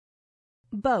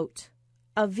Boat,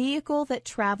 a vehicle that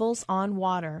travels on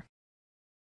water.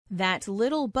 That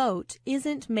little boat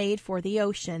isn't made for the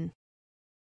ocean.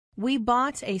 We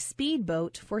bought a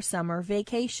speedboat for summer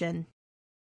vacation.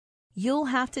 You'll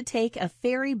have to take a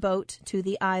ferry boat to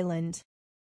the island.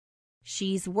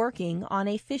 She's working on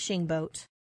a fishing boat.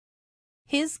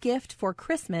 His gift for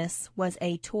Christmas was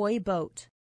a toy boat.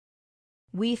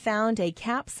 We found a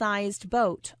capsized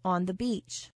boat on the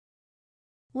beach.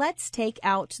 Let's take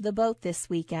out the boat this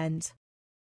weekend.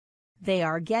 They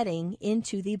are getting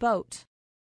into the boat.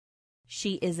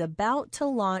 She is about to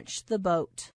launch the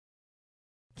boat.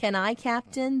 Can I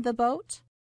captain the boat?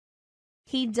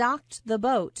 He docked the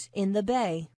boat in the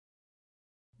bay.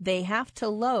 They have to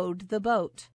load the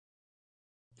boat.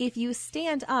 If you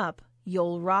stand up,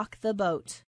 you'll rock the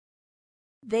boat.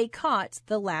 They caught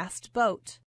the last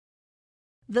boat.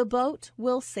 The boat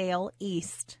will sail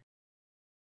east.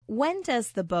 When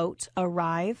does the boat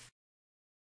arrive?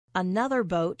 Another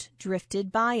boat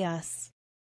drifted by us.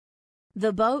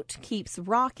 The boat keeps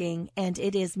rocking and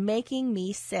it is making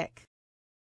me sick.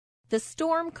 The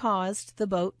storm caused the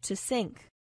boat to sink.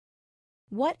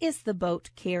 What is the boat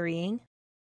carrying?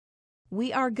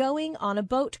 We are going on a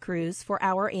boat cruise for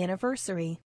our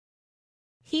anniversary.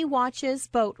 He watches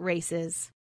boat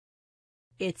races.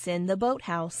 It's in the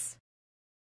boathouse.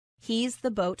 He's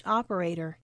the boat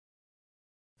operator.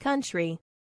 Country.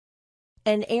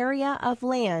 An area of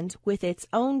land with its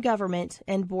own government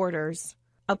and borders,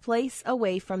 a place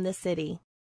away from the city.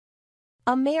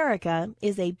 America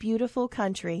is a beautiful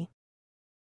country.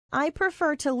 I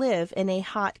prefer to live in a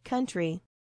hot country.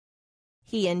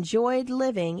 He enjoyed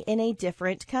living in a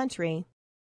different country.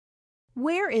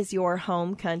 Where is your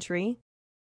home country?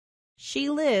 She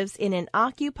lives in an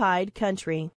occupied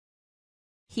country.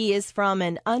 He is from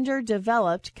an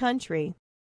underdeveloped country.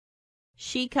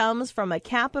 She comes from a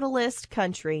capitalist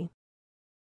country.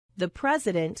 The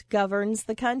president governs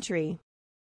the country.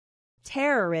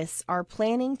 Terrorists are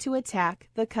planning to attack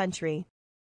the country.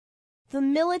 The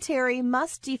military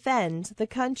must defend the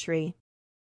country.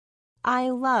 I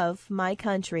love my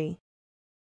country.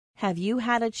 Have you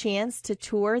had a chance to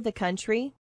tour the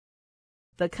country?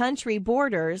 The country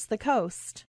borders the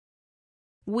coast.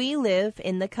 We live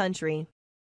in the country.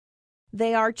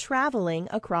 They are traveling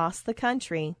across the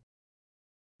country.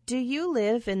 Do you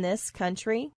live in this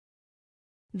country?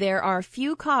 There are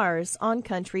few cars on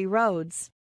country roads.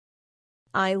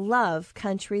 I love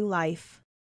country life.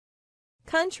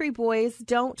 Country boys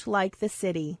don't like the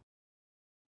city.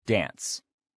 Dance.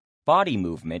 Body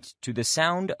movement to the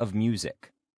sound of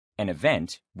music. An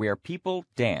event where people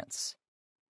dance.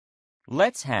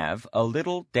 Let's have a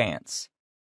little dance.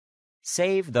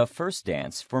 Save the first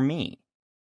dance for me.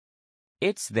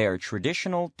 It's their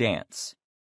traditional dance.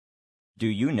 Do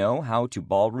you know how to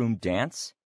ballroom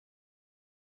dance?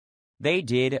 They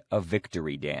did a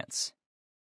victory dance.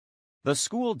 The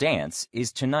school dance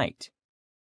is tonight.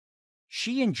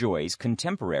 She enjoys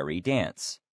contemporary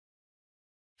dance.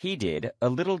 He did a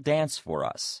little dance for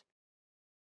us.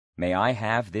 May I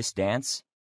have this dance?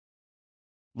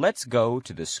 Let's go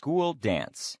to the school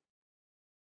dance.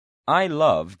 I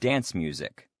love dance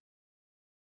music.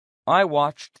 I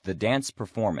watched the dance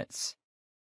performance.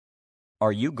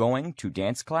 Are you going to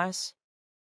dance class?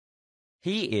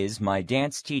 He is my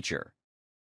dance teacher.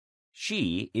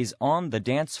 She is on the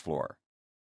dance floor.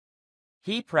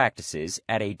 He practices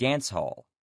at a dance hall.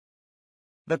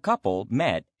 The couple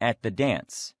met at the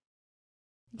dance.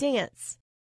 Dance.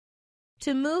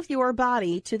 To move your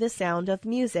body to the sound of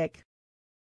music.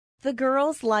 The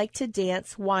girls like to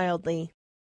dance wildly.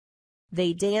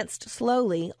 They danced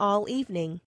slowly all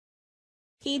evening.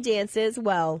 He dances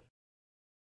well.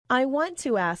 I want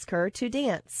to ask her to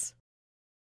dance.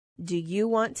 Do you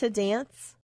want to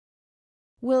dance?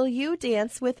 Will you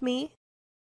dance with me?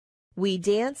 We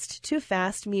danced to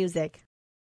fast music.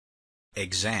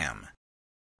 Exam.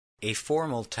 A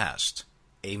formal test,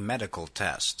 a medical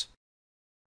test.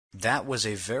 That was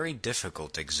a very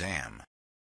difficult exam.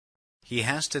 He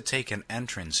has to take an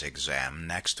entrance exam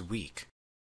next week.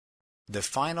 The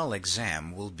final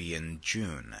exam will be in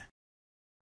June.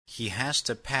 He has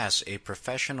to pass a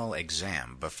professional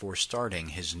exam before starting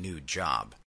his new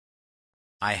job.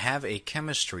 I have a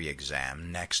chemistry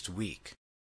exam next week.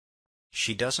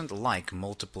 She doesn't like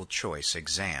multiple choice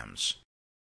exams.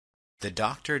 The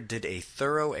doctor did a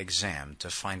thorough exam to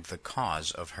find the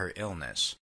cause of her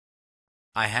illness.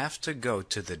 I have to go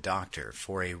to the doctor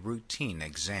for a routine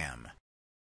exam.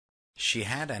 She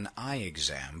had an eye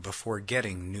exam before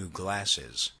getting new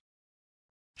glasses.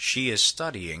 She is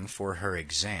studying for her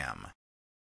exam.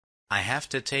 I have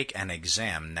to take an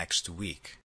exam next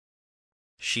week.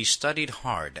 She studied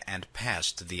hard and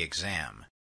passed the exam.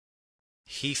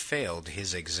 He failed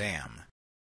his exam.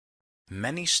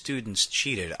 Many students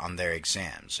cheated on their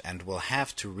exams and will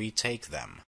have to retake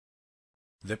them.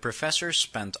 The professor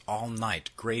spent all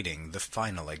night grading the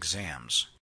final exams.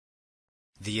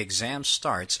 The exam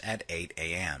starts at 8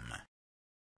 a.m.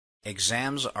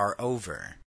 Exams are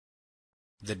over.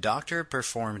 The doctor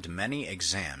performed many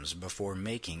exams before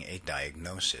making a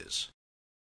diagnosis.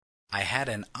 I had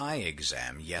an eye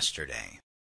exam yesterday.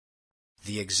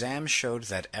 The exam showed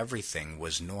that everything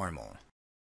was normal.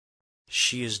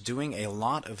 She is doing a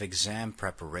lot of exam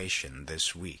preparation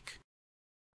this week.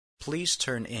 Please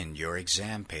turn in your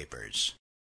exam papers.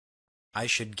 I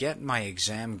should get my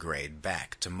exam grade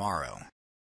back tomorrow.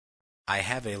 I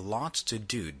have a lot to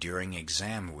do during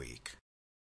exam week.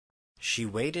 She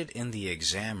waited in the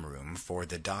exam room for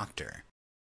the doctor.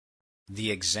 The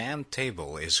exam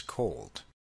table is cold.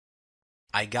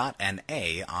 I got an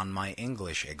A on my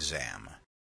English exam.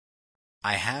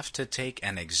 I have to take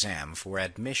an exam for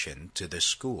admission to the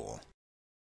school.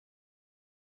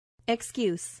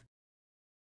 Excuse.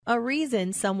 A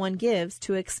reason someone gives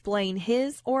to explain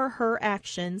his or her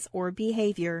actions or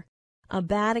behavior. A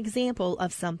bad example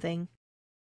of something.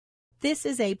 This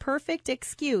is a perfect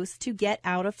excuse to get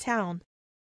out of town.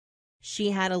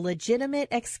 She had a legitimate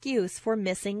excuse for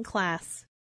missing class.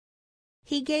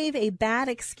 He gave a bad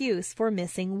excuse for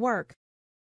missing work.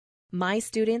 My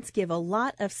students give a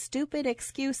lot of stupid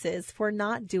excuses for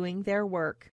not doing their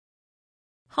work.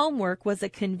 Homework was a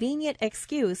convenient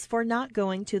excuse for not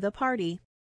going to the party.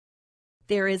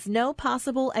 There is no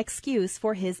possible excuse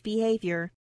for his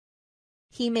behavior.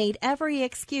 He made every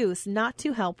excuse not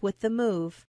to help with the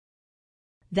move.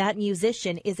 That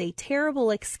musician is a terrible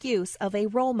excuse of a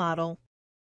role model.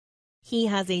 He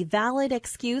has a valid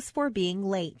excuse for being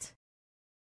late.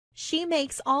 She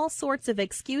makes all sorts of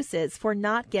excuses for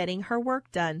not getting her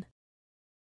work done.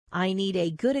 I need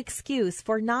a good excuse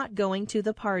for not going to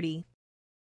the party.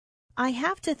 I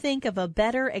have to think of a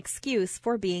better excuse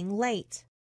for being late.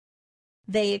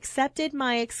 They accepted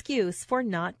my excuse for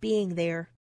not being there.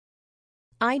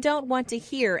 I don't want to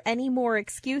hear any more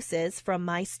excuses from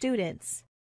my students.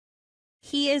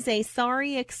 He is a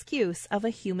sorry excuse of a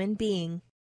human being.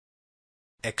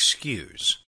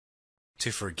 Excuse.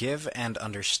 To forgive and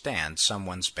understand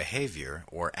someone's behavior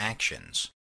or actions.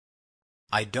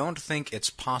 I don't think it's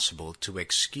possible to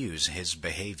excuse his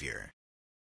behavior.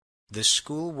 The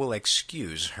school will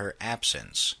excuse her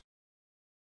absence.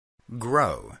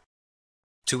 Grow.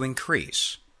 To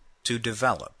increase, to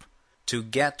develop, to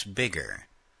get bigger,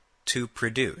 to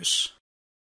produce.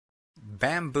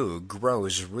 Bamboo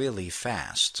grows really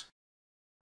fast.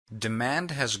 Demand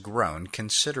has grown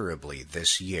considerably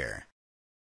this year.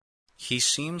 He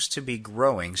seems to be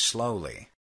growing slowly.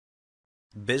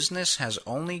 Business has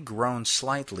only grown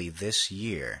slightly this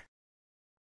year.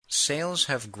 Sales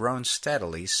have grown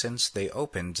steadily since they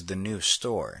opened the new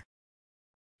store.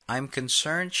 I'm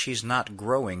concerned she's not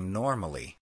growing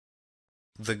normally.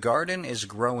 The garden is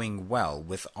growing well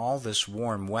with all this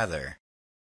warm weather.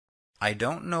 I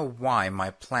don't know why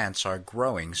my plants are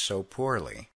growing so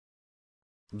poorly.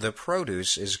 The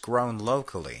produce is grown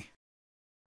locally.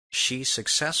 She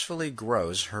successfully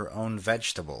grows her own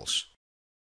vegetables.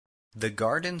 The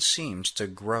garden seems to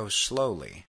grow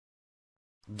slowly.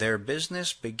 Their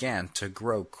business began to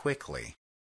grow quickly.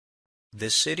 The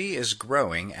city is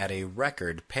growing at a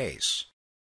record pace.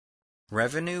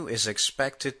 Revenue is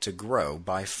expected to grow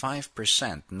by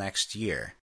 5% next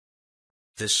year.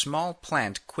 The small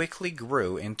plant quickly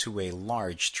grew into a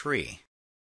large tree.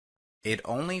 It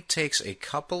only takes a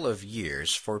couple of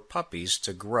years for puppies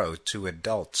to grow to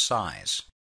adult size.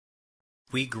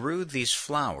 We grew these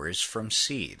flowers from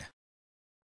seed.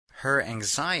 Her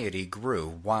anxiety grew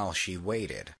while she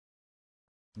waited.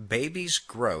 Babies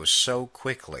grow so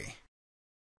quickly.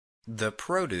 The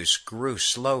produce grew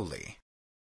slowly.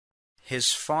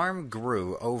 His farm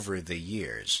grew over the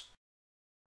years.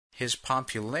 His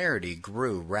popularity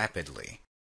grew rapidly.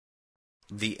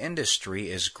 The industry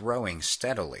is growing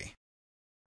steadily.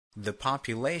 The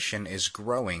population is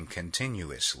growing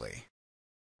continuously.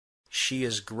 She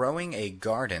is growing a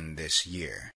garden this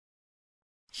year.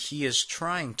 He is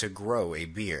trying to grow a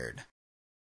beard.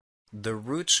 The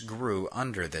roots grew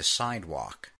under the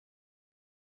sidewalk.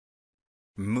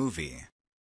 Movie.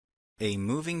 A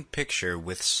moving picture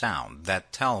with sound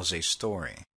that tells a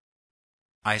story.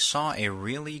 I saw a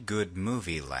really good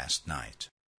movie last night.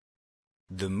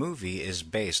 The movie is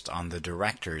based on the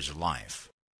director's life.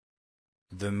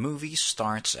 The movie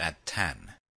starts at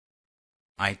 10.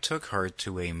 I took her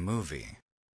to a movie.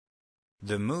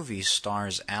 The movie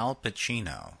stars Al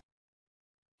Pacino.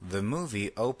 The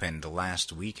movie opened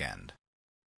last weekend.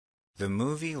 The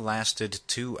movie lasted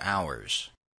 2 hours.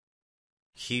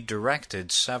 He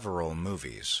directed several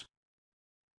movies.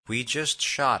 We just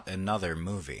shot another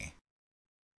movie.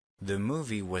 The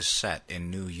movie was set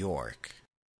in New York.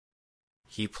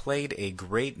 He played a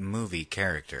great movie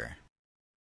character.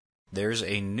 There's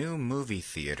a new movie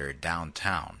theater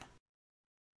downtown.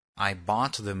 I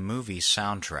bought the movie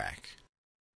soundtrack.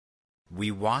 We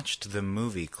watched the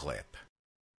movie clip.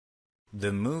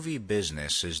 The movie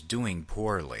business is doing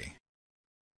poorly.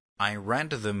 I read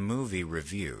the movie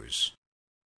reviews.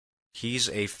 He's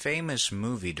a famous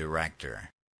movie director.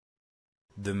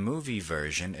 The movie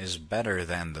version is better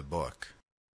than the book.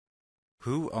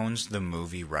 Who owns the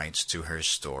movie rights to her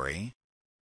story?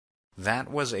 That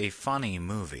was a funny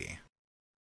movie.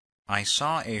 I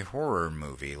saw a horror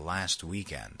movie last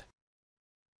weekend.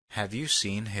 Have you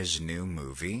seen his new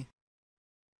movie?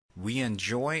 We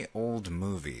enjoy old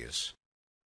movies.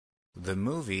 The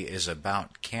movie is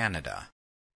about Canada.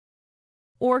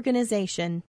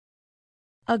 Organization.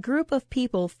 A group of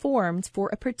people formed for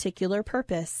a particular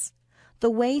purpose. The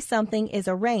way something is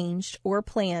arranged or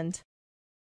planned.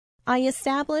 I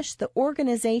established the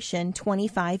organization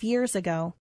 25 years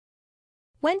ago.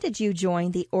 When did you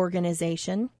join the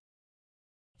organization?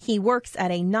 He works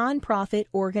at a nonprofit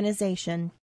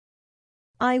organization.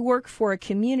 I work for a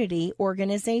community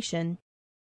organization.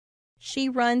 She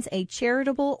runs a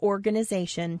charitable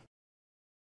organization.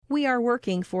 We are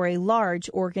working for a large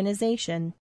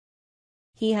organization.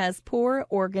 He has poor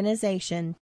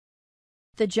organization.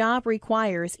 The job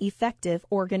requires effective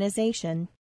organization.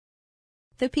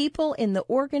 The people in the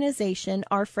organization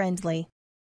are friendly.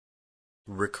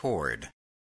 Record.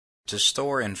 To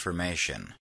store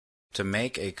information. To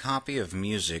make a copy of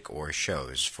music or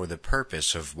shows for the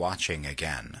purpose of watching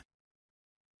again.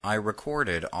 I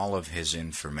recorded all of his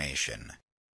information.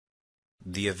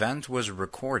 The event was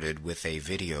recorded with a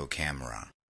video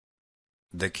camera.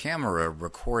 The camera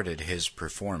recorded his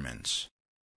performance.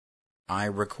 I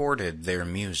recorded their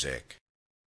music.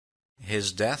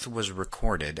 His death was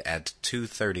recorded at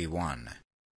 2:31.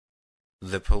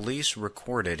 The police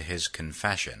recorded his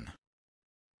confession.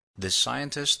 The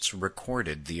scientists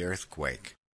recorded the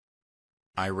earthquake.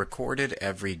 I recorded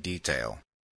every detail.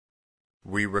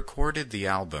 We recorded the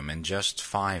album in just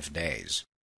 5 days.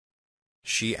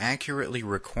 She accurately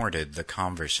recorded the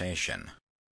conversation.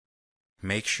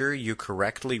 Make sure you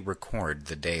correctly record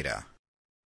the data.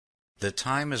 The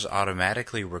time is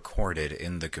automatically recorded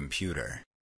in the computer.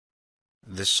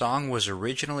 The song was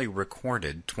originally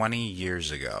recorded 20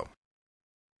 years ago.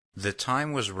 The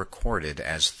time was recorded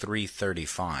as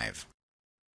 3:35.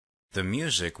 The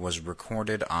music was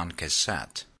recorded on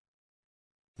cassette.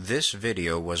 This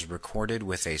video was recorded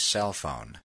with a cell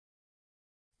phone.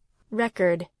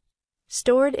 Record.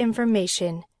 Stored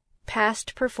information.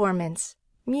 Past performance.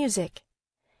 Music.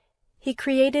 He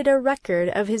created a record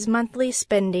of his monthly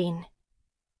spending.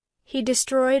 He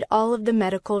destroyed all of the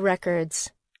medical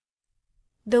records.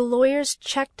 The lawyers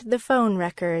checked the phone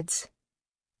records.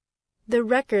 The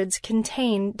records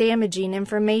contain damaging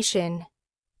information.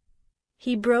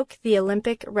 He broke the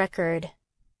Olympic record.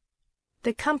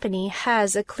 The company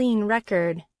has a clean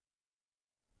record.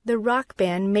 The rock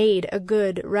band made a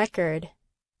good record.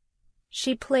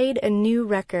 She played a new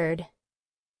record.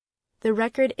 The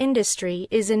record industry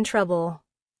is in trouble.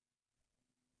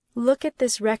 Look at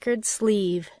this record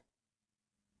sleeve.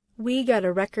 We got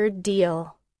a record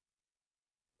deal.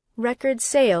 Record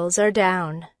sales are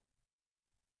down.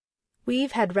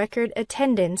 We've had record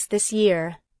attendance this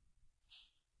year.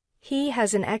 He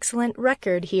has an excellent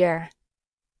record here.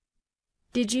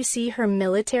 Did you see her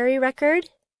military record?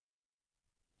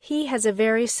 He has a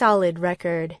very solid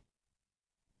record.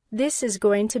 This is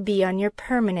going to be on your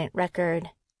permanent record.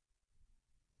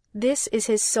 This is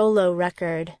his solo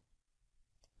record.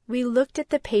 We looked at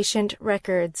the patient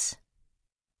records.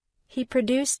 He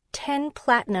produced 10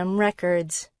 platinum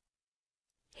records.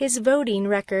 His voting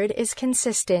record is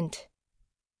consistent.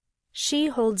 She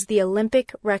holds the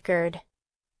Olympic record.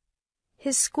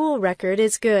 His school record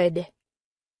is good.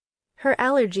 Her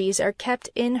allergies are kept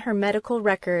in her medical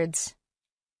records.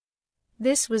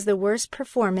 This was the worst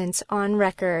performance on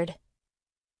record.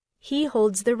 He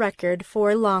holds the record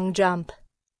for long jump.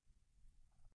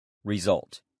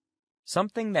 Result.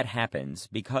 Something that happens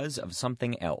because of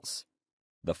something else.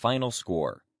 The final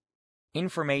score.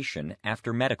 Information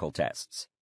after medical tests.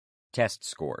 Test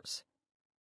scores.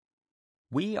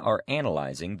 We are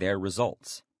analyzing their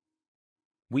results.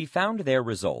 We found their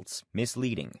results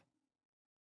misleading.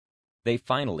 They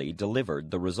finally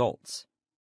delivered the results.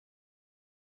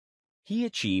 He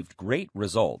achieved great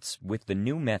results with the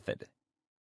new method.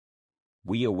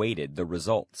 We awaited the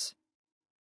results.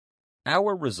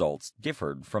 Our results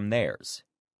differed from theirs.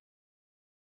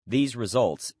 These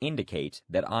results indicate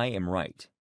that I am right.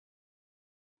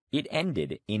 It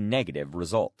ended in negative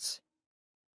results.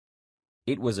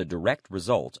 It was a direct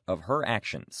result of her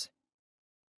actions.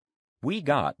 We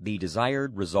got the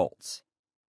desired results.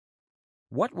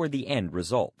 What were the end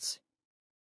results?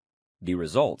 The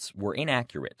results were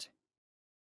inaccurate.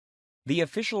 The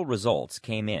official results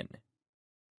came in.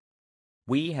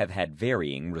 We have had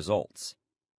varying results.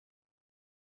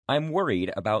 I'm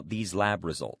worried about these lab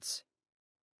results.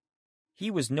 He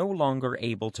was no longer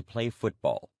able to play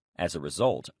football as a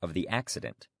result of the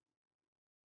accident.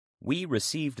 We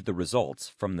received the results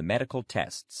from the medical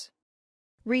tests.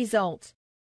 Result: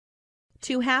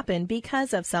 to happen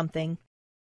because of something.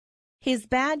 His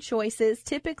bad choices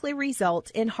typically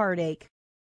result in heartache.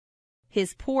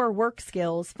 His poor work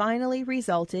skills finally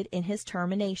resulted in his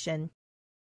termination.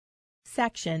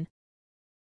 Section: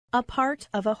 a part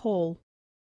of a whole.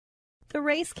 The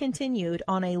race continued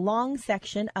on a long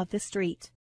section of the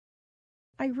street.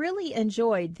 I really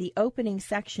enjoyed the opening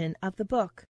section of the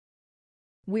book.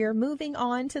 We're moving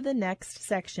on to the next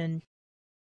section.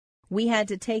 We had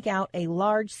to take out a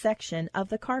large section of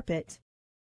the carpet.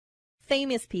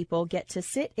 Famous people get to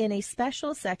sit in a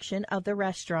special section of the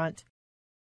restaurant.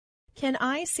 Can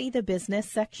I see the business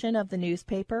section of the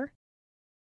newspaper?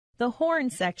 The horn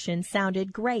section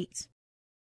sounded great.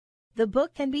 The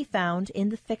book can be found in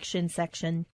the fiction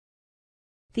section.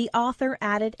 The author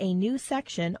added a new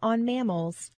section on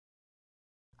mammals.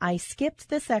 I skipped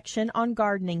the section on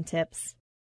gardening tips.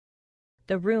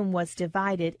 The room was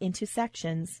divided into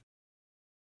sections.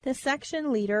 The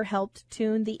section leader helped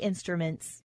tune the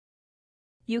instruments.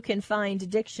 You can find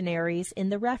dictionaries in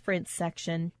the reference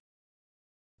section.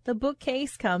 The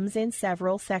bookcase comes in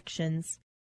several sections.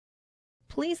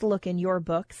 Please look in your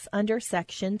books under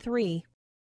Section 3.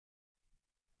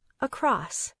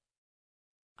 Across.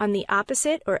 On the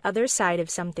opposite or other side of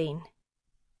something.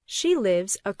 She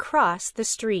lives across the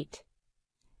street.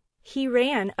 He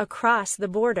ran across the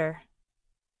border.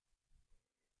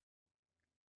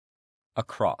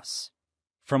 Across.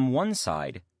 From one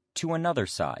side to another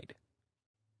side.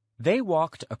 They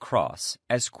walked across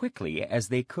as quickly as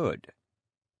they could.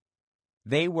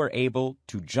 They were able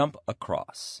to jump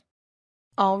across.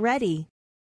 Already.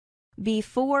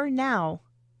 Before now.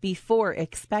 Before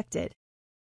expected.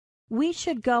 We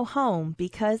should go home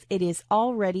because it is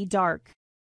already dark.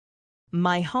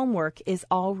 My homework is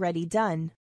already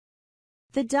done.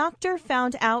 The doctor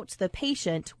found out the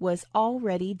patient was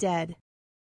already dead.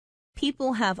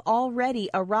 People have already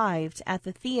arrived at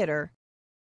the theater.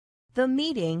 The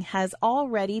meeting has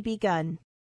already begun.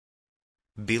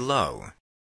 Below.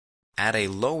 At a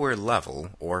lower level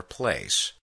or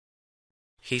place.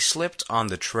 He slipped on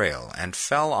the trail and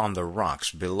fell on the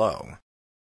rocks below.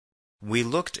 We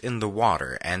looked in the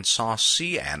water and saw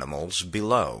sea animals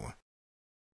below.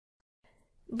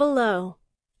 Below.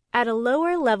 At a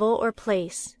lower level or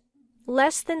place.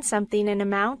 Less than something in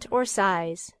amount or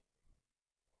size.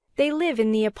 They live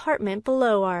in the apartment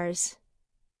below ours.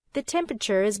 The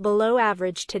temperature is below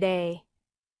average today.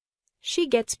 She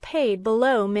gets paid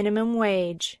below minimum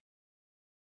wage.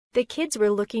 The kids were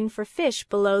looking for fish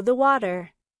below the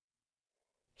water.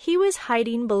 He was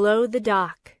hiding below the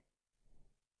dock.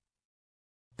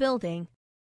 Building.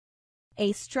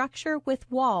 A structure with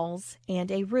walls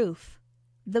and a roof.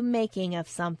 The making of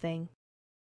something.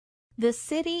 The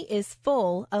city is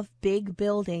full of big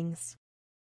buildings.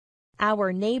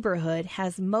 Our neighborhood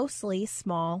has mostly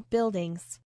small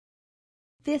buildings.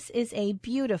 This is a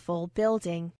beautiful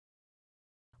building.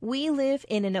 We live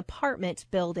in an apartment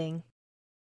building.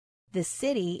 The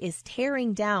city is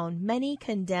tearing down many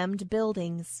condemned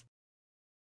buildings.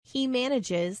 He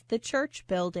manages the church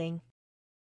building.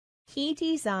 He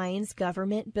designs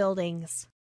government buildings.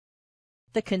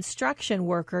 The construction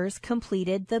workers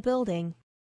completed the building.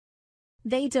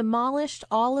 They demolished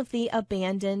all of the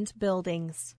abandoned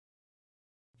buildings.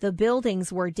 The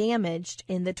buildings were damaged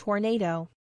in the tornado.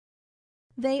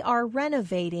 They are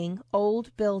renovating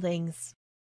old buildings.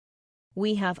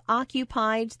 We have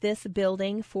occupied this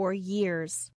building for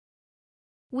years.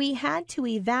 We had to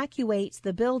evacuate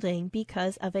the building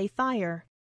because of a fire.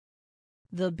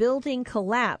 The building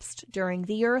collapsed during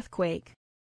the earthquake.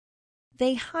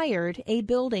 They hired a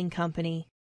building company.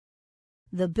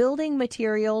 The building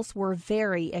materials were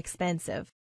very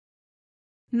expensive.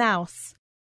 Mouse.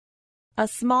 A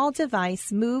small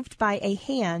device moved by a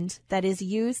hand that is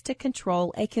used to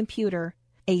control a computer.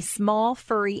 A small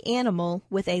furry animal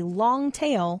with a long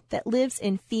tail that lives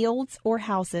in fields or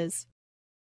houses.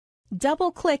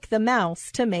 Double-click the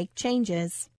mouse to make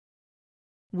changes.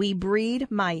 We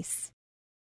breed mice.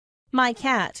 My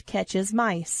cat catches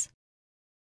mice.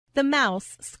 The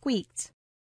mouse squeaked.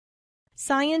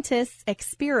 Scientists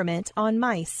experiment on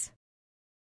mice.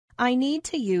 I need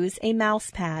to use a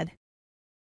mouse pad.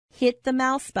 Hit the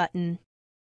mouse button.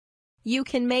 You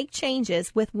can make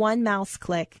changes with one mouse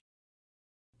click.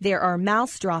 There are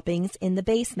mouse droppings in the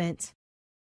basement.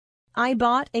 I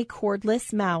bought a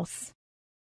cordless mouse.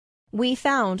 We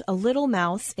found a little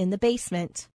mouse in the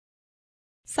basement.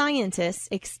 Scientists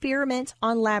experiment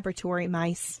on laboratory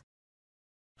mice.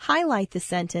 Highlight the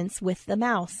sentence with the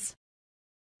mouse.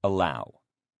 Allow.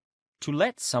 To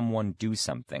let someone do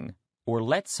something or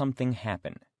let something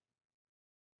happen.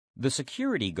 The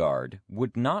security guard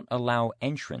would not allow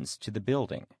entrance to the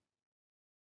building.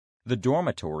 The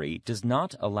dormitory does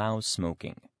not allow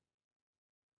smoking.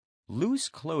 Loose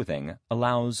clothing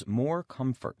allows more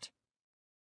comfort.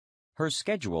 Her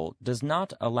schedule does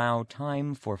not allow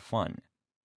time for fun.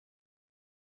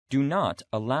 Do not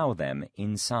allow them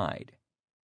inside.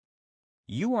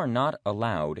 You are not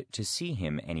allowed to see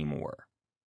him anymore.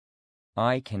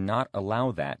 I cannot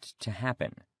allow that to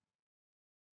happen.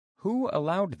 Who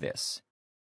allowed this?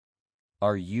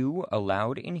 Are you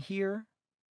allowed in here?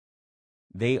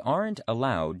 They aren't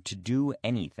allowed to do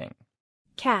anything.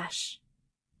 Cash.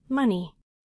 Money.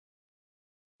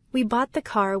 We bought the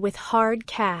car with hard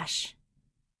cash.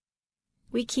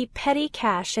 We keep petty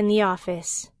cash in the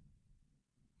office.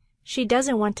 She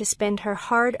doesn't want to spend her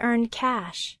hard-earned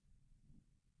cash.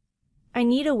 I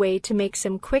need a way to make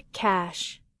some quick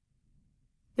cash.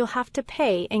 You'll have to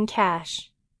pay in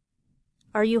cash.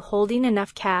 Are you holding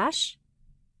enough cash?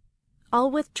 I'll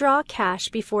withdraw cash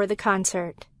before the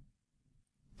concert.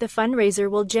 The fundraiser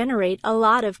will generate a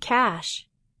lot of cash.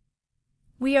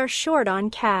 We are short on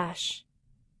cash.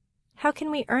 How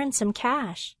can we earn some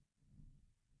cash?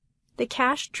 The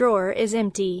cash drawer is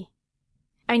empty.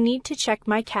 I need to check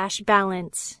my cash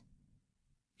balance.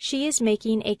 She is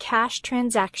making a cash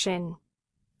transaction.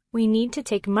 We need to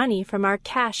take money from our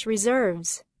cash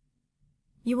reserves.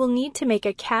 You will need to make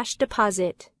a cash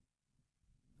deposit.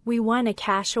 We won a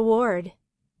cash award.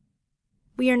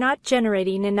 We are not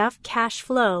generating enough cash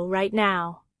flow right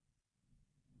now.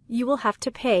 You will have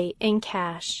to pay in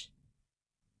cash.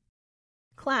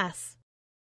 Class.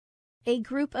 A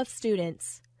group of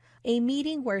students. A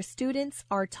meeting where students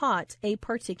are taught a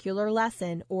particular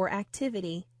lesson or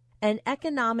activity. An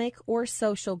economic or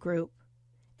social group.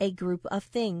 A group of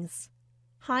things.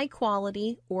 High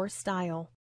quality or style.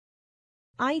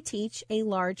 I teach a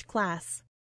large class.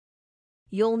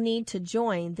 You'll need to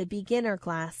join the beginner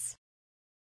class.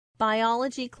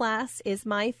 Biology class is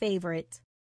my favorite.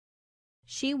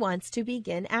 She wants to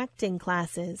begin acting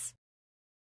classes.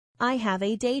 I have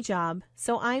a day job,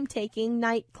 so I'm taking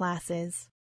night classes.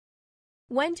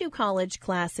 When do college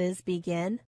classes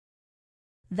begin?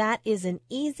 That is an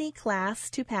easy class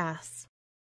to pass.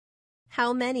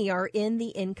 How many are in the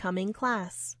incoming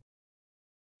class?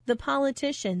 The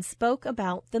politician spoke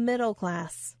about the middle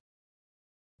class.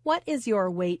 What is your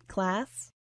weight class?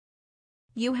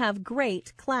 You have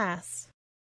great class.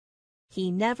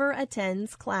 He never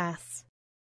attends class.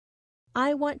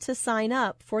 I want to sign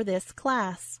up for this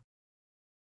class.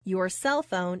 Your cell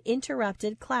phone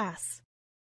interrupted class.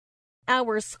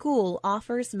 Our school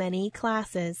offers many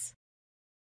classes.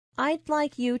 I'd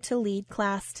like you to lead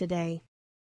class today.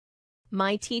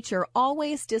 My teacher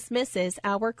always dismisses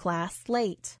our class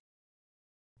late.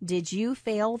 Did you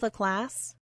fail the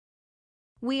class?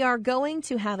 We are going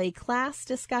to have a class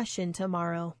discussion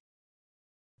tomorrow.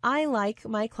 I like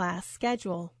my class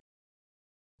schedule.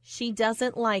 She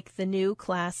doesn't like the new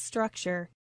class structure.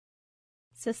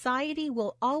 Society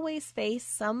will always face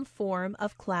some form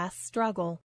of class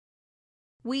struggle.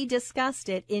 We discussed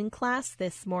it in class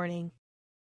this morning.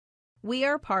 We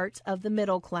are part of the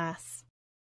middle class.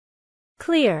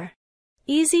 Clear.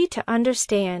 Easy to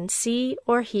understand, see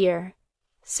or hear.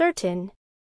 Certain.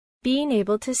 Being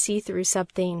able to see through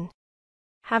something.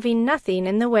 Having nothing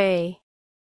in the way.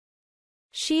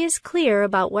 She is clear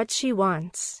about what she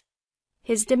wants.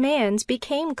 His demands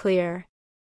became clear.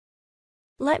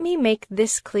 Let me make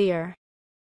this clear.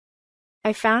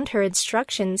 I found her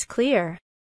instructions clear.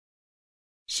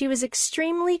 She was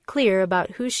extremely clear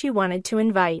about who she wanted to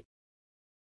invite.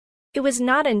 It was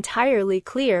not entirely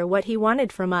clear what he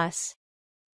wanted from us.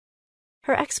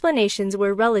 Her explanations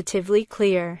were relatively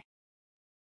clear.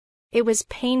 It was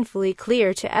painfully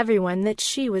clear to everyone that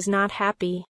she was not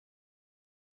happy.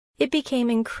 It became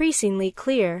increasingly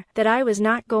clear that I was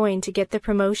not going to get the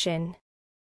promotion.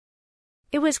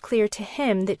 It was clear to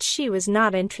him that she was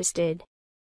not interested.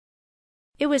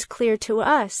 It was clear to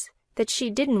us that she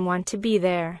didn't want to be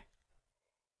there.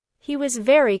 He was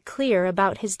very clear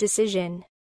about his decision.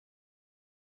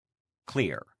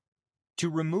 Clear. To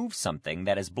remove something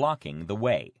that is blocking the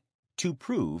way. To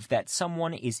prove that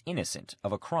someone is innocent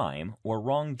of a crime or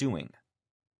wrongdoing.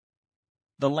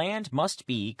 The land must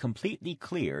be completely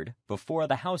cleared before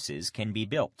the houses can be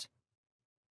built.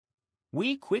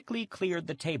 We quickly cleared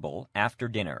the table after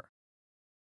dinner.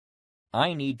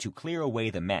 I need to clear away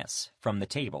the mess from the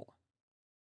table.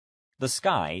 The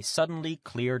sky suddenly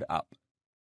cleared up.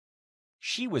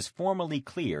 She was formally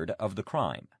cleared of the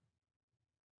crime.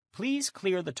 Please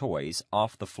clear the toys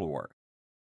off the floor.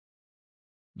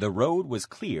 The road was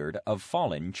cleared of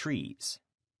fallen trees.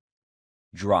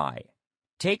 Dry.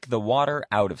 Take the water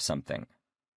out of something.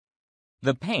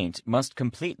 The paint must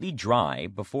completely dry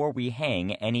before we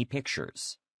hang any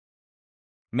pictures.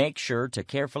 Make sure to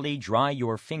carefully dry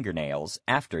your fingernails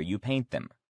after you paint them.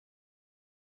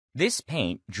 This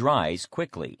paint dries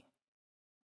quickly.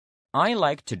 I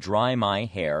like to dry my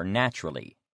hair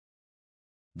naturally.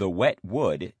 The wet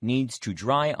wood needs to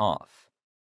dry off.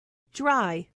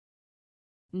 Dry.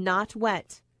 Not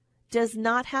wet. Does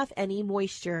not have any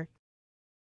moisture.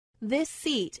 This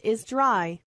seat is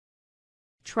dry.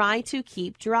 Try to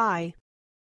keep dry.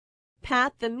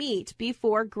 Pat the meat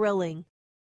before grilling.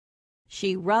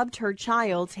 She rubbed her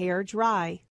child's hair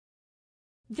dry.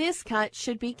 This cut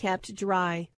should be kept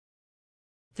dry.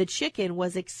 The chicken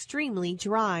was extremely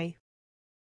dry.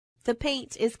 The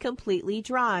paint is completely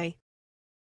dry.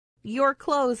 Your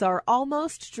clothes are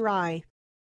almost dry.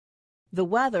 The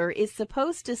weather is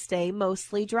supposed to stay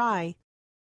mostly dry.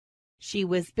 She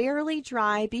was barely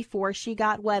dry before she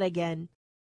got wet again.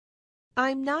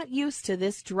 I'm not used to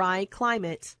this dry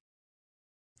climate.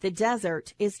 The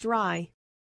desert is dry.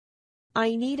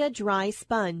 I need a dry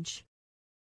sponge.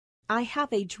 I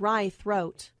have a dry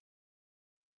throat.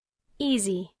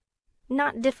 Easy.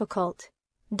 Not difficult.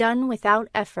 Done without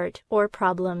effort or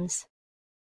problems.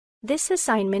 This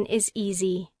assignment is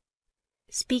easy.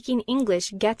 Speaking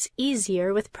English gets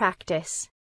easier with practice.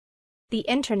 The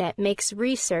internet makes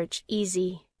research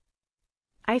easy.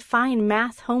 I find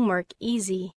math homework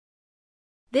easy.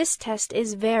 This test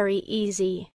is very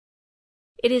easy.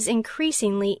 It is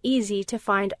increasingly easy to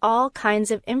find all kinds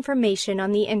of information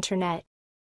on the internet.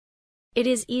 It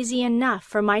is easy enough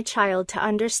for my child to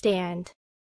understand.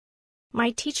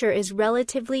 My teacher is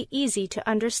relatively easy to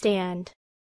understand.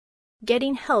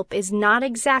 Getting help is not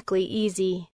exactly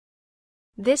easy.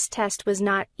 This test was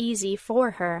not easy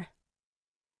for her.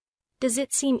 Does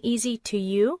it seem easy to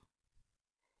you?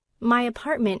 My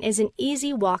apartment is an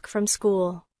easy walk from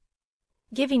school.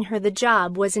 Giving her the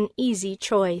job was an easy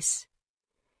choice.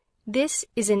 This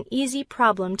is an easy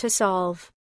problem to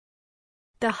solve.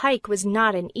 The hike was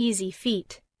not an easy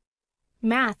feat.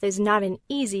 Math is not an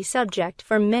easy subject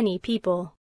for many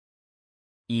people.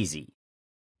 Easy.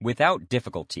 Without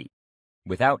difficulty.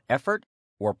 Without effort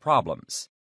or problems.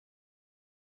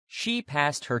 She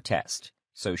passed her test,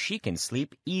 so she can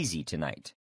sleep easy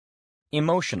tonight.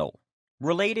 Emotional.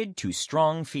 Related to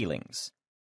strong feelings.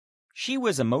 She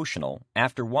was emotional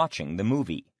after watching the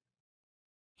movie.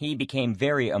 He became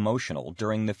very emotional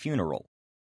during the funeral.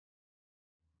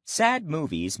 Sad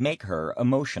movies make her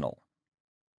emotional.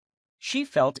 She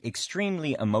felt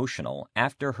extremely emotional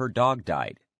after her dog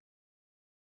died.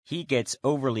 He gets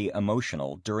overly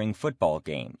emotional during football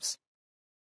games.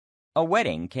 A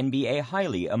wedding can be a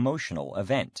highly emotional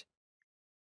event.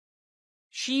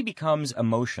 She becomes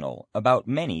emotional about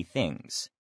many things.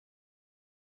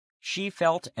 She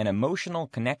felt an emotional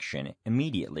connection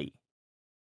immediately.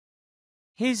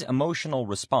 His emotional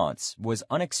response was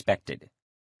unexpected.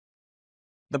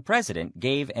 The president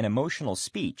gave an emotional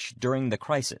speech during the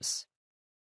crisis.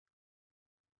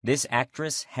 This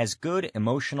actress has good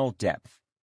emotional depth.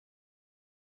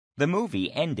 The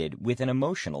movie ended with an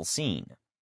emotional scene.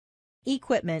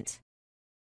 Equipment.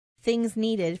 Things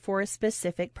needed for a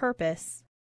specific purpose.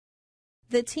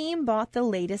 The team bought the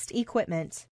latest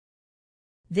equipment.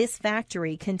 This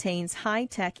factory contains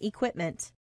high-tech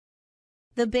equipment.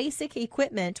 The basic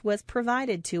equipment was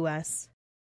provided to us.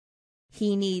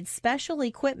 He needs special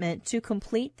equipment to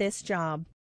complete this job.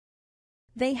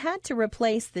 They had to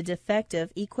replace the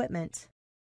defective equipment.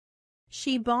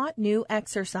 She bought new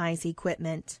exercise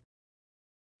equipment.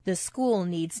 The school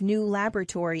needs new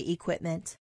laboratory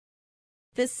equipment.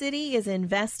 The city is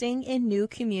investing in new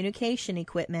communication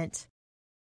equipment.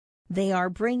 They are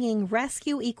bringing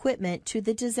rescue equipment to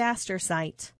the disaster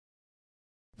site.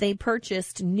 They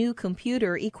purchased new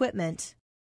computer equipment.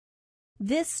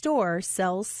 This store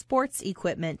sells sports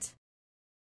equipment.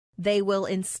 They will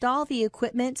install the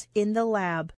equipment in the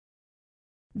lab.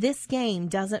 This game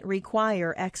doesn't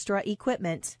require extra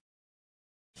equipment.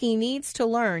 He needs to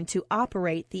learn to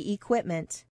operate the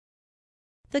equipment.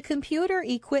 The computer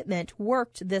equipment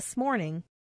worked this morning.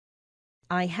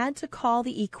 I had to call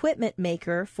the equipment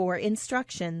maker for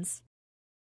instructions.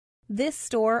 This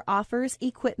store offers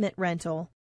equipment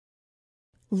rental.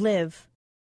 Live.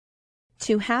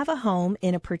 To have a home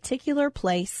in a particular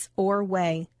place or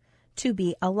way. To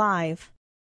be alive.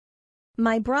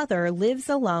 My brother lives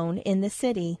alone in the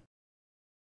city.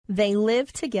 They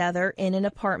live together in an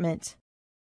apartment.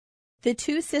 The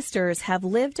two sisters have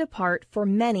lived apart for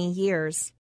many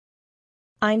years.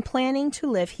 I'm planning to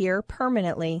live here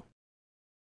permanently.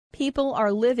 People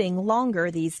are living longer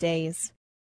these days.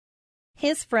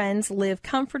 His friends live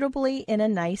comfortably in a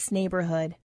nice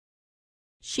neighborhood.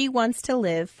 She wants to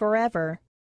live forever.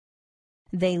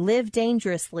 They live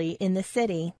dangerously in the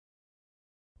city.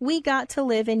 We got to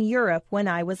live in Europe when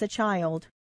I was a child.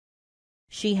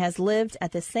 She has lived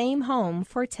at the same home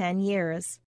for 10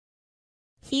 years.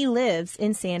 He lives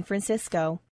in San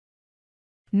Francisco.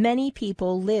 Many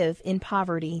people live in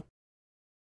poverty.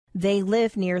 They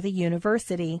live near the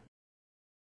university.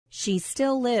 She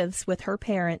still lives with her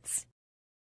parents.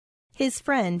 His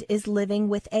friend is living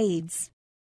with AIDS.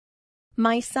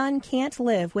 My son can't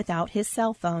live without his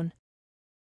cell phone.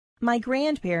 My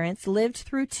grandparents lived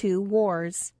through 2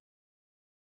 wars.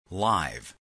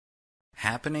 Live.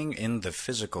 Happening in the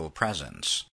physical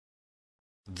presence.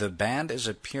 The band is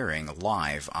appearing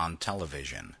live on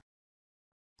television.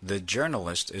 The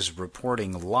journalist is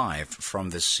reporting live from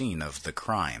the scene of the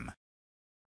crime.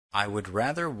 I would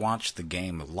rather watch the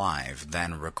game live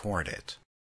than record it.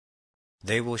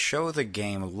 They will show the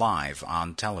game live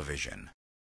on television.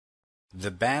 The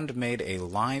band made a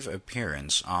live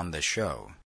appearance on the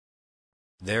show.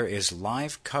 There is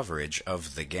live coverage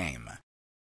of the game.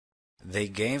 They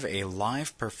gave a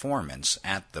live performance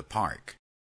at the park.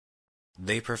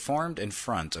 They performed in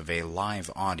front of a live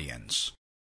audience.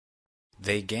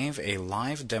 They gave a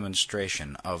live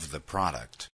demonstration of the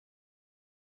product.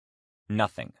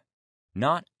 Nothing.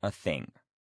 Not a thing.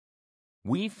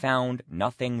 We found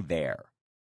nothing there.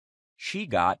 She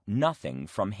got nothing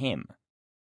from him.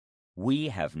 We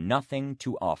have nothing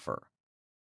to offer.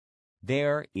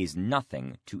 There is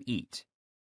nothing to eat.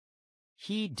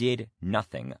 He did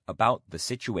nothing about the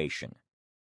situation.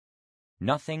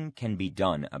 Nothing can be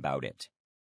done about it.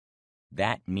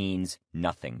 That means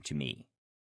nothing to me.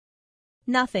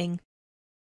 Nothing.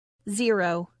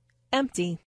 0.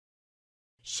 Empty.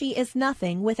 She is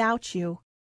nothing without you.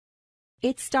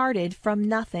 It started from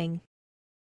nothing.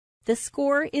 The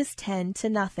score is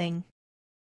 10-0.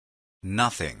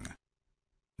 Nothing.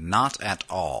 Not at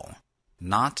all.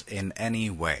 Not in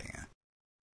any way.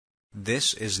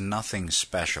 This is nothing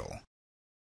special.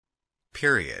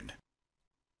 Period.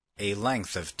 A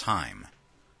length of time.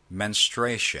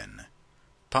 Menstruation.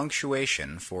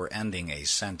 Punctuation for ending a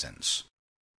sentence.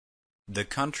 The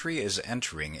country is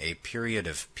entering a period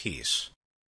of peace.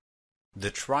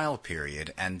 The trial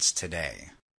period ends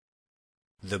today.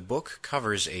 The book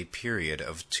covers a period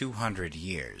of 200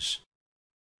 years.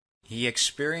 He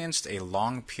experienced a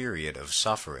long period of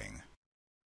suffering.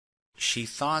 She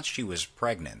thought she was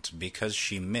pregnant because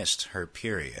she missed her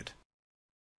period.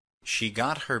 She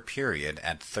got her period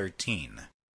at 13.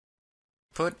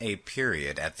 Put a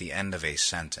period at the end of a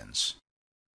sentence.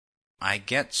 I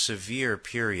get severe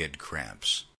period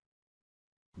cramps.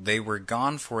 They were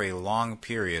gone for a long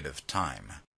period of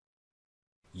time.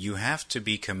 You have to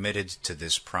be committed to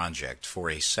this project for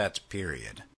a set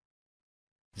period.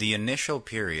 The initial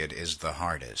period is the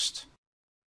hardest.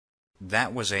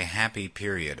 That was a happy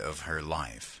period of her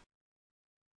life.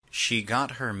 She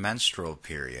got her menstrual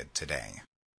period today.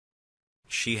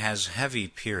 She has heavy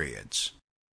periods.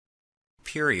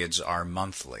 Periods are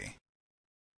monthly.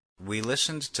 We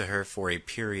listened to her for a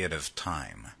period of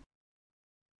time.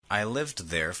 I lived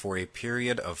there for a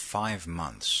period of 5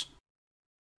 months.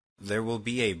 There will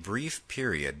be a brief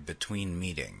period between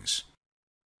meetings.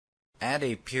 Add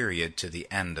a period to the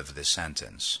end of the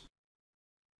sentence.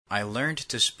 I learned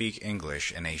to speak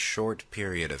English in a short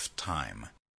period of time.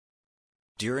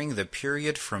 During the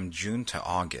period from June to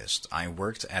August, I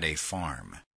worked at a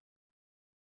farm.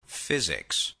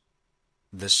 Physics.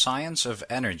 The science of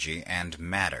energy and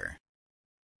matter.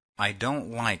 I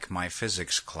don't like my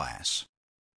physics class.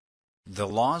 The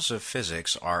laws of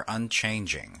physics are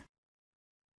unchanging.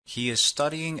 He is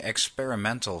studying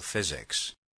experimental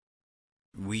physics.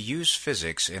 We use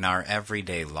physics in our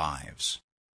everyday lives.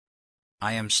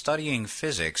 I am studying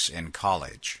physics in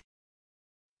college.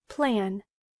 Plan.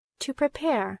 To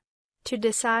prepare. To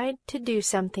decide to do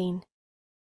something.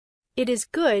 It is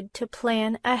good to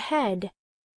plan ahead.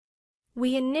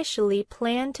 We initially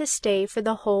planned to stay for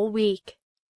the whole week.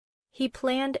 He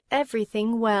planned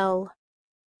everything well.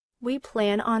 We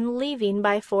plan on leaving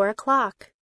by 4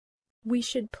 o'clock. We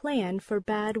should plan for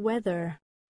bad weather.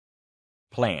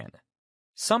 Plan.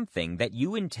 Something that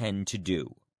you intend to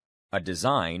do. A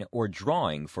design or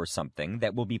drawing for something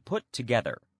that will be put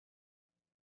together.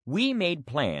 We made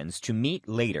plans to meet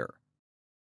later.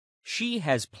 She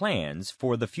has plans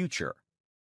for the future.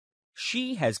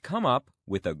 She has come up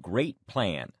with a great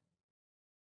plan.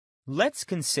 Let's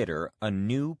consider a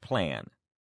new plan.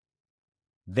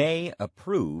 They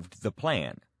approved the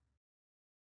plan.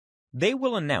 They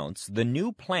will announce the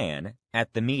new plan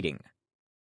at the meeting.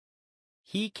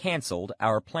 He canceled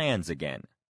our plans again.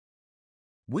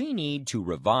 We need to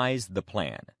revise the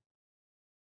plan.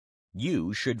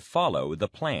 You should follow the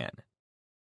plan.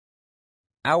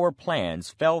 Our plans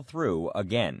fell through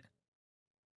again.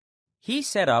 He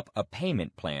set up a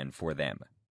payment plan for them.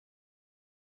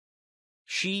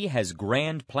 She has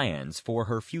grand plans for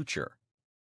her future.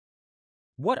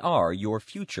 What are your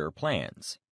future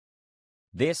plans?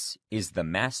 This is the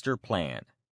master plan.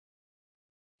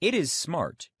 It is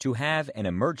smart to have an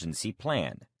emergency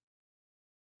plan.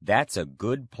 That's a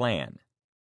good plan.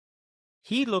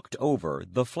 He looked over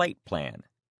the flight plan.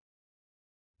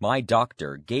 My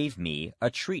doctor gave me a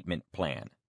treatment plan.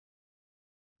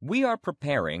 We are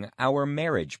preparing our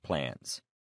marriage plans.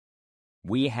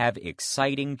 We have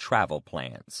exciting travel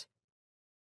plans.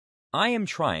 I am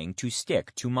trying to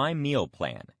stick to my meal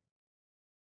plan.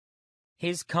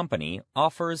 His company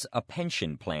offers a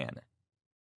pension plan.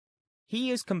 He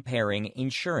is comparing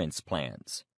insurance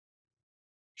plans.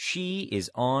 She is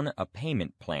on a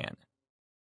payment plan.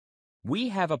 We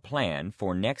have a plan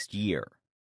for next year.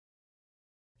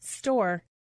 Store.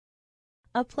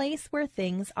 A place where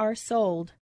things are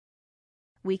sold.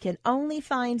 We can only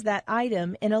find that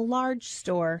item in a large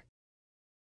store.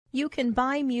 You can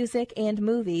buy music and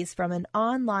movies from an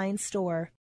online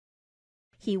store.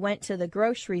 He went to the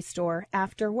grocery store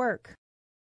after work.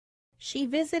 She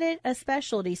visited a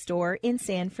specialty store in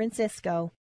San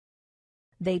Francisco.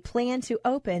 They plan to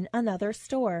open another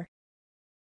store.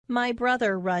 My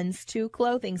brother runs 2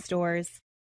 clothing stores.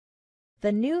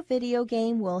 The new video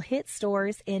game will hit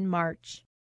stores in March.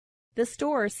 The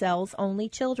store sells only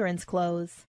children's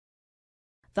clothes.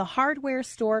 The hardware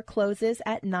store closes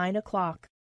at 9 o'clock.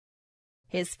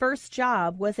 His first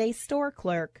job was a store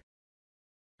clerk.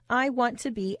 I want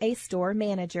to be a store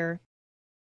manager.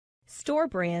 Store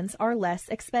brands are less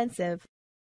expensive.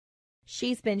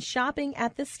 She's been shopping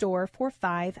at the store for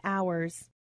 5 hours.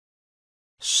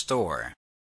 Store.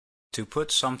 To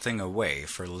put something away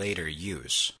for later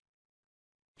use.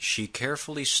 She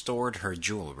carefully stored her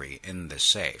jewelry in the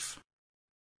safe.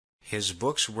 His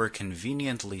books were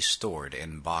conveniently stored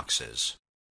in boxes.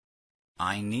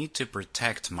 I need to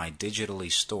protect my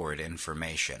digitally stored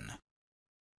information.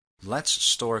 Let's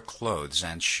store clothes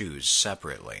and shoes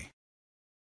separately.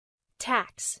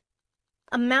 Tax.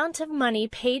 Amount of money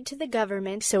paid to the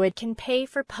government so it can pay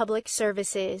for public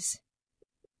services.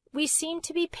 We seem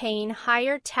to be paying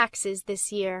higher taxes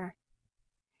this year.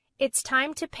 It's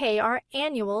time to pay our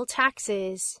annual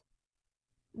taxes.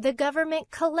 The government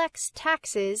collects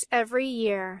taxes every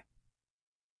year.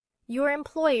 Your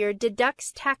employer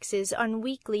deducts taxes on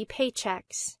weekly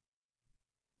paychecks.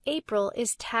 April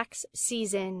is tax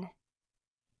season.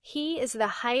 He is the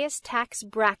highest tax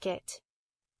bracket.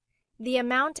 The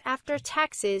amount after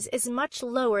taxes is much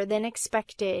lower than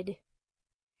expected.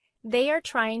 They are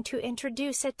trying to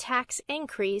introduce a tax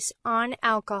increase on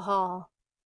alcohol.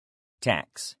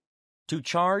 Tax. To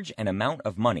charge an amount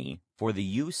of money for the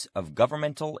use of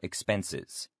governmental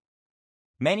expenses.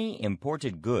 Many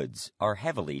imported goods are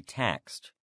heavily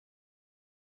taxed.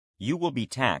 You will be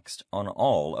taxed on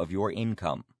all of your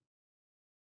income.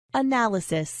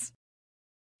 Analysis.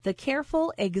 The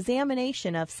careful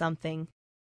examination of something.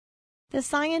 The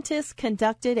scientists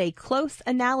conducted a close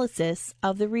analysis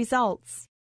of the results.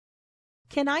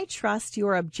 Can I trust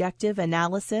your objective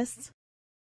analysis?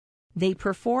 They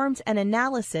performed an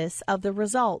analysis of the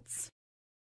results.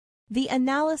 The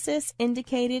analysis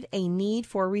indicated a need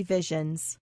for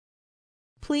revisions.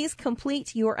 Please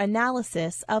complete your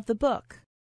analysis of the book.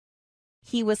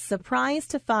 He was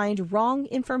surprised to find wrong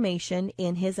information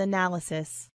in his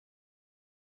analysis.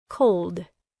 Cold.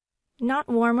 Not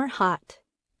warm or hot.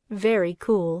 Very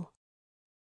cool.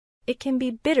 It can be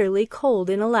bitterly cold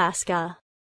in Alaska.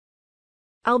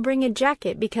 I'll bring a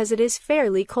jacket because it is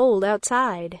fairly cold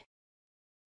outside.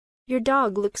 Your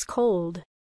dog looks cold.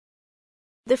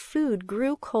 The food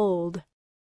grew cold.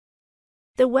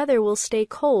 The weather will stay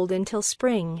cold until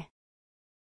spring.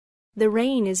 The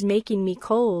rain is making me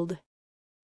cold.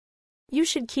 You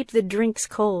should keep the drinks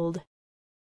cold.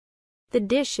 The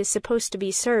dish is supposed to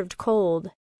be served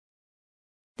cold.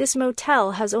 This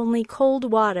motel has only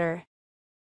cold water.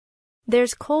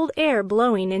 There's cold air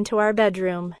blowing into our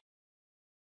bedroom.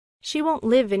 She won't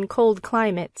live in cold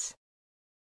climates.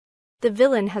 The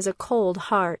villain has a cold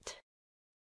heart.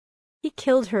 He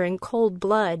killed her in cold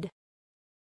blood.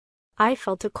 I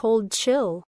felt a cold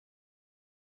chill.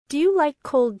 Do you like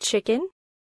cold chicken?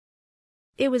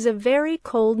 It was a very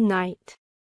cold night.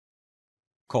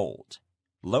 Cold,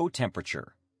 low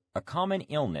temperature, a common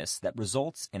illness that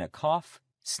results in a cough,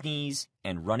 sneeze,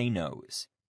 and runny nose.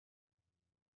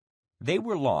 They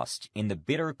were lost in the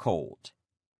bitter cold.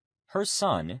 Her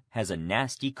son has a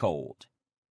nasty cold.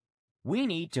 We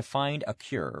need to find a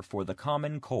cure for the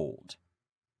common cold.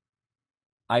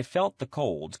 I felt the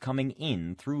cold coming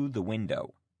in through the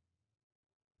window.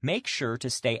 Make sure to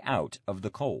stay out of the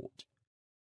cold.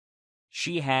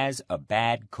 She has a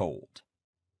bad cold.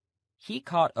 He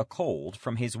caught a cold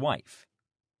from his wife.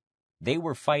 They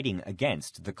were fighting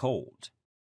against the cold.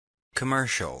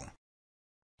 Commercial.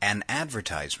 An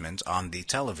advertisement on the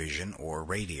television or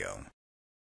radio.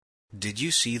 Did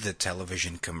you see the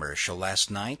television commercial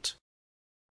last night?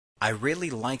 I really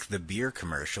like the beer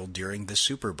commercial during the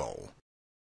Super Bowl.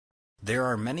 There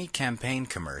are many campaign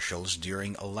commercials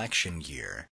during election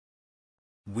year.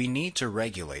 We need to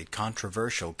regulate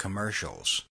controversial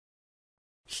commercials.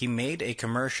 He made a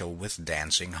commercial with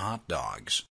dancing hot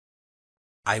dogs.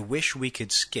 I wish we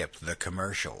could skip the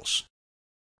commercials.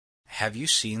 Have you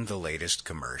seen the latest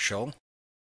commercial?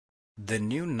 The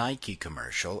new Nike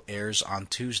commercial airs on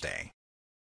Tuesday.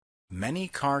 Many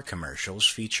car commercials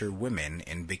feature women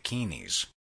in bikinis.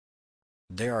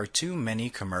 There are too many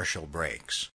commercial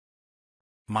breaks.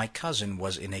 My cousin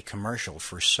was in a commercial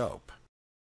for soap.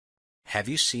 Have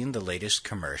you seen the latest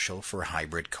commercial for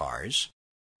hybrid cars?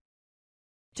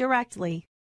 Directly.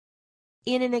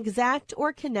 In an exact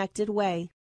or connected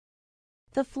way.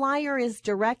 The flyer is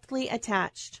directly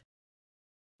attached.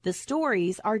 The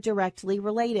stories are directly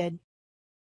related.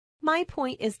 My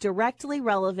point is directly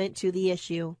relevant to the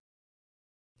issue.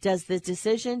 Does the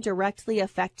decision directly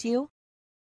affect you?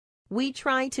 We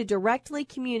try to directly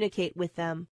communicate with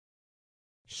them.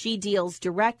 She deals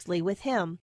directly with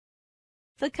him.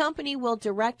 The company will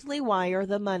directly wire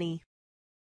the money.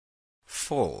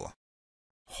 Full.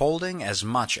 Holding as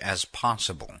much as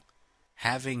possible.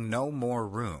 Having no more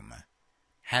room.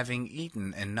 Having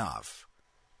eaten enough.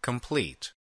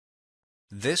 Complete.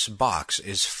 This box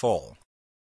is full.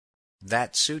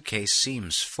 That suitcase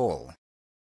seems full.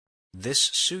 This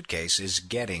suitcase is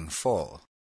getting full.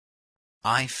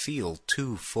 I feel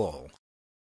too full.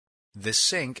 The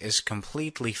sink is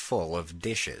completely full of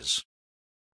dishes.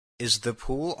 Is the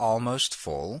pool almost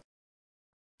full?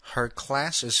 Her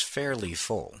class is fairly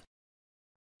full.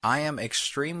 I am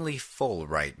extremely full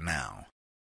right now.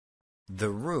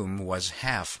 The room was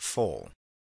half full.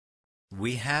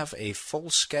 We have a full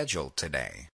schedule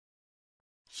today.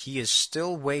 He is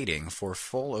still waiting for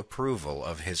full approval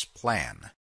of his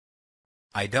plan.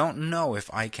 I don't know if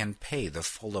I can pay the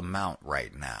full amount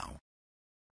right now.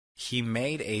 He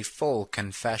made a full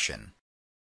confession.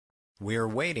 We're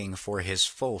waiting for his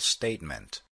full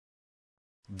statement.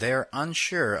 They're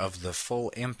unsure of the full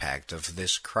impact of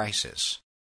this crisis.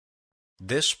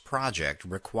 This project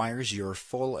requires your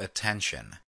full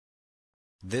attention.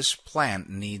 This plant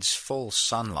needs full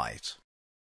sunlight.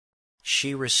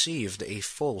 She received a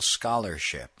full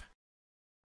scholarship.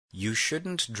 You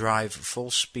shouldn't drive full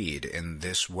speed in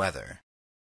this weather.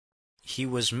 He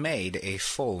was made a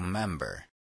full member.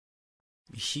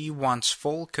 He wants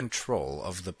full control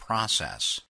of the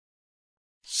process.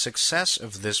 Success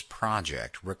of this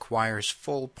project requires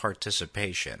full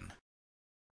participation.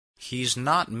 He's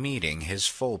not meeting his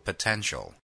full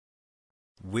potential.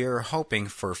 We're hoping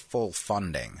for full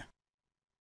funding.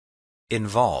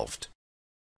 Involved.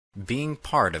 Being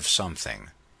part of something.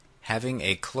 Having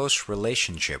a close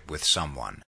relationship with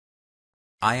someone.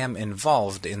 I am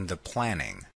involved in the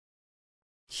planning.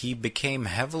 He became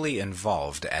heavily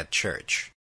involved at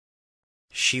church.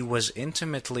 She was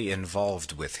intimately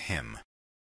involved with him.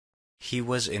 He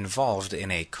was involved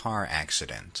in a car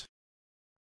accident.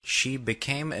 She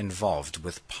became involved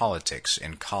with politics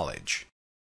in college.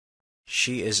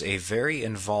 She is a very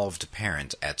involved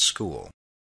parent at school.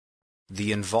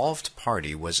 The involved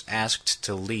party was asked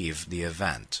to leave the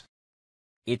event.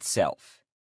 Itself.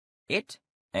 It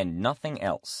and nothing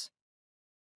else.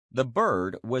 The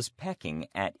bird was pecking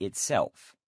at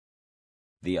itself.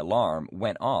 The alarm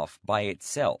went off by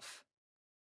itself.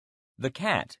 The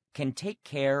cat can take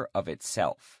care of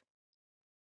itself.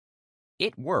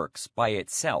 It works by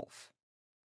itself.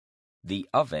 The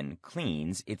oven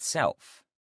cleans itself.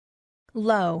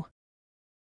 Low.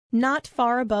 not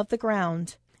far above the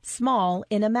ground, small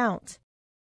in amount.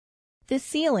 The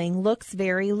ceiling looks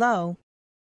very low.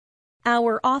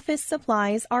 Our office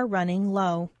supplies are running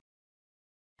low.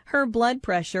 Her blood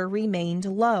pressure remained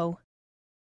low.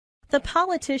 The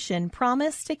politician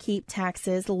promised to keep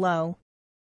taxes low.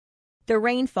 The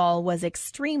rainfall was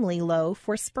extremely low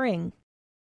for spring.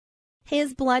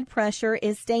 His blood pressure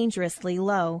is dangerously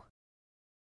low.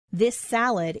 This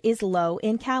salad is low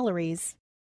in calories.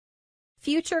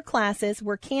 Future classes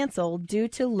were canceled due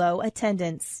to low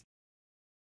attendance.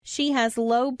 She has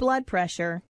low blood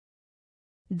pressure.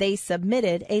 They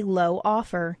submitted a low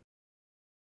offer.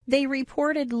 They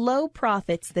reported low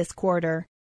profits this quarter.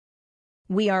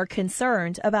 We are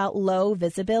concerned about low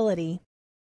visibility.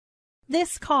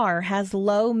 This car has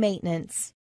low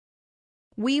maintenance.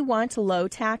 We want low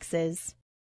taxes.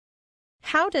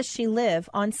 How does she live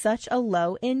on such a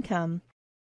low income?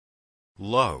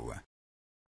 Low.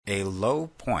 A low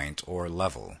point or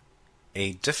level.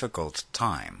 A difficult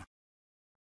time.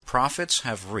 Profits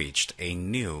have reached a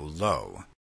new low.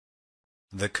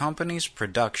 The company's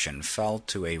production fell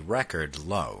to a record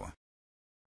low.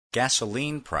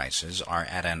 Gasoline prices are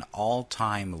at an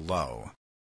all-time low.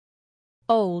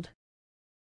 Old.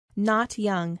 Not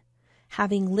young,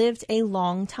 having lived a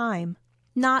long time.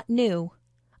 Not new,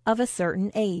 of a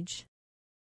certain age.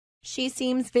 She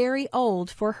seems very old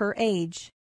for her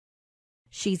age.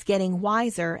 She's getting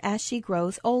wiser as she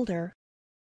grows older.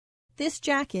 This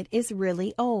jacket is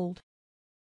really old.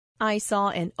 I saw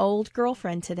an old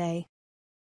girlfriend today.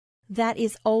 That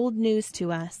is old news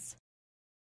to us.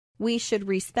 We should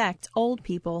respect old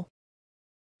people.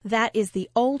 That is the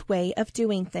old way of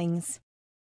doing things.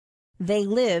 They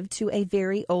live to a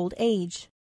very old age.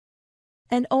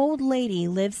 An old lady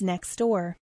lives next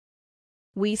door.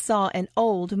 We saw an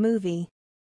old movie.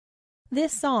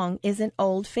 This song is an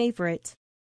old favorite.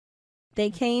 They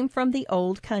came from the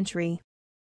old country.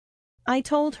 I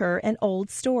told her an old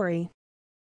story.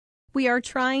 We are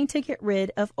trying to get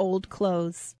rid of old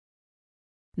clothes.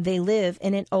 They live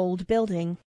in an old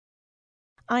building.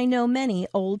 I know many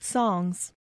old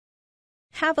songs.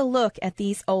 Have a look at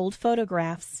these old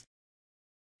photographs.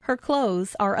 Her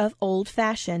clothes are of old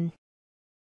fashion.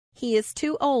 He is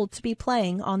too old to be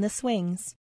playing on the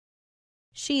swings.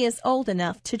 She is old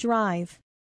enough to drive.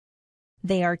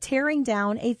 They are tearing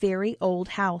down a very old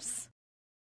house.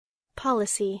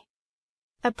 Policy.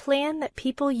 A plan that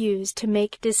people use to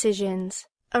make decisions.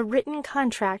 A written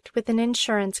contract with an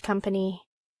insurance company.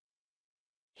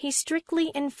 He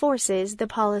strictly enforces the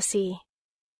policy.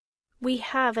 We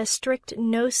have a strict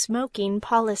no-smoking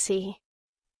policy.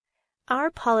 Our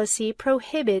policy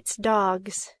prohibits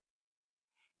dogs.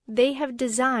 They have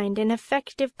designed an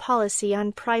effective policy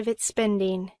on private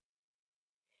spending.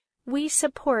 We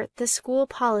support the school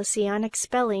policy on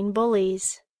expelling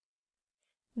bullies.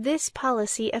 This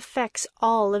policy affects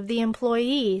all of the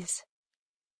employees.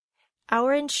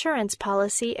 Our insurance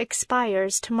policy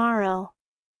expires tomorrow.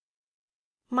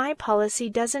 My policy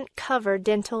doesn't cover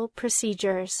dental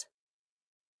procedures.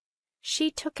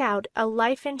 She took out a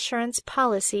life insurance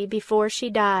policy before she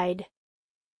died.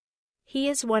 He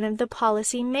is one of the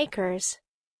policy makers.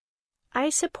 I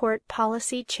support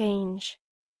policy change.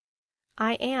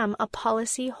 I am a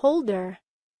policy holder.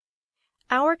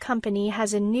 Our company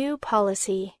has a new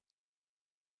policy.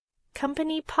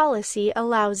 Company policy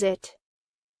allows it.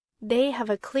 They have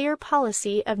a clear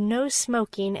policy of no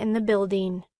smoking in the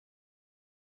building.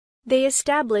 They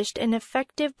established an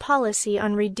effective policy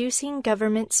on reducing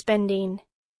government spending.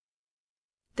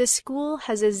 The school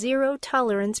has a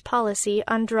zero-tolerance policy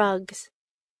on drugs.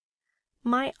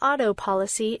 My auto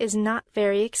policy is not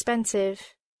very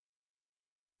expensive.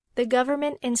 The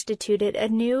government instituted a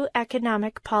new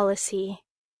economic policy.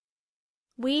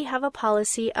 We have a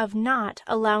policy of not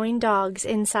allowing dogs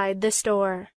inside the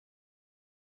store.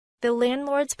 The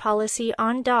landlord's policy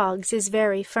on dogs is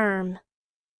very firm.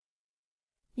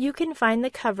 You can find the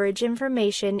coverage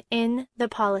information in the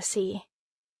policy.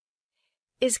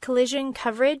 Is collision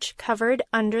coverage covered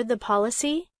under the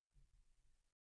policy?